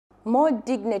More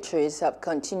dignitaries have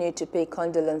continued to pay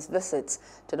condolence visits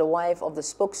to the wife of the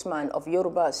spokesman of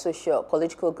Yoruba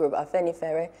socio-political group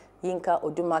Afenifere, Yinka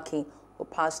Odumakin, who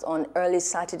passed on early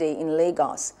Saturday in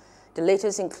Lagos. The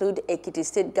latest include Ekiti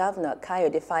State Governor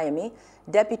Kayode Fayemi,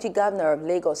 Deputy Governor of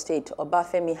Lagos State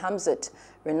Obafemi Hamzat,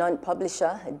 renowned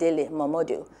publisher Dele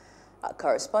Momodu. Our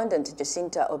correspondent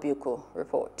Jacinta obiukwu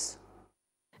reports.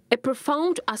 A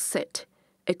profound asset,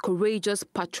 a courageous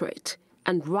patriot,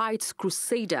 and rights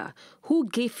crusader who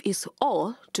gave his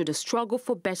all to the struggle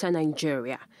for better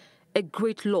Nigeria, a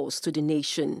great loss to the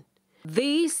nation.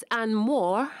 These and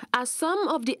more are some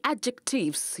of the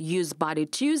adjectives used by the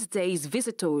Tuesday's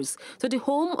visitors to the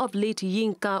home of late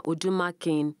Yinka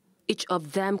Odumakin. Each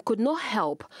of them could not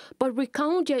help but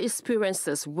recount their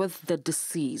experiences with the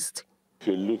deceased. If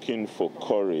you're looking for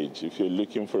courage, if you're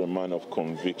looking for a man of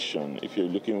conviction, if you're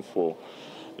looking for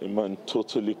a man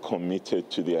totally committed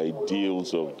to the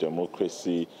ideals of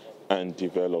democracy and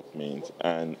development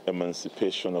and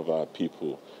emancipation of our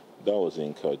people, that was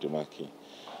Yinka Odumakin.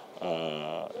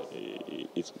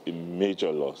 It's a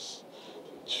major loss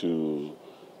to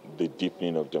the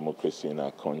deepening of democracy in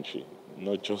our country,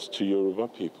 not just to Yoruba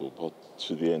people, but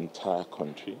to the entire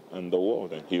country and the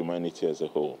world and humanity as a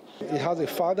whole. He has a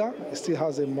father, he still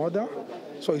has a mother,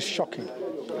 so it's shocking.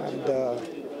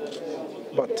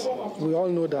 But we all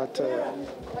know that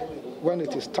when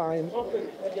it is time,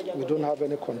 we don't have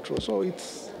any control. So we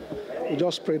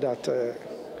just pray that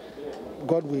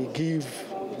God will give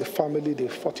the family the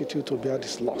fortitude to bear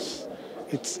this loss.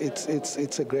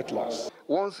 It's a great loss.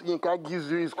 Once Yinka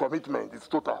gives you his commitment, it's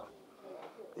total.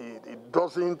 He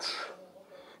doesn't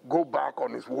go back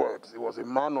on his words. He was a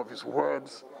man of his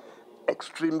words,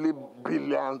 extremely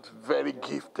brilliant, very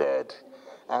gifted,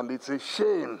 and it's a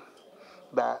shame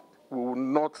that we will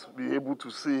not be able to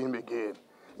see him again.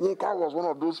 Yinka was one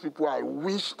of those people I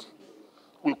wished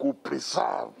we could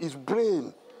preserve. His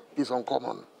brain is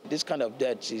uncommon. This kind of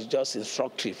death is just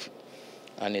instructive,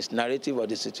 and it's narrative of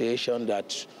the situation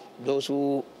that those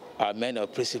who are men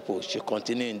of principle should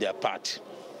continue in their path.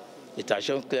 It has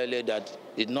shown clearly that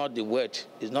it's not the word,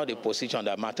 it's not the position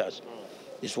that matters.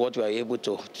 It's what we are able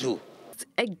to do.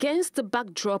 Against the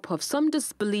backdrop of some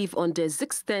disbelief on the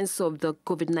existence of the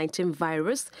COVID-19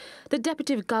 virus, the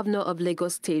Deputy Governor of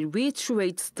Lagos State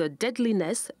reiterates the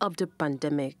deadliness of the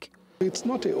pandemic. It's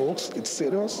not a hoax, it's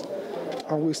serious,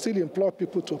 and we still implore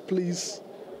people to please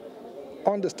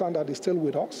understand that it's still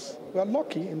with us. We are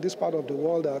lucky in this part of the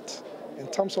world that in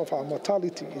terms of our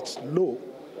mortality, it's low.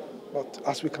 But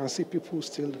as we can see, people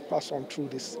still pass on through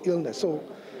this illness. So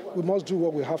we must do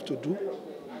what we have to do.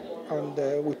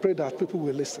 And we pray that people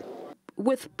will listen.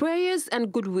 With prayers and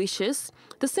good wishes,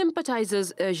 the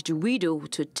sympathizers urged the widow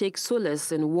to take solace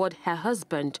in what her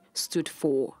husband stood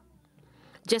for.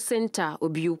 Jacinta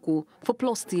obiukwu for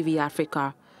Plus TV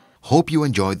Africa. Hope you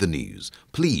enjoyed the news.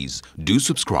 Please do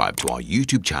subscribe to our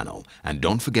YouTube channel and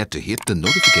don't forget to hit the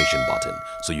notification button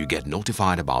so you get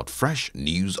notified about fresh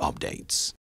news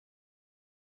updates.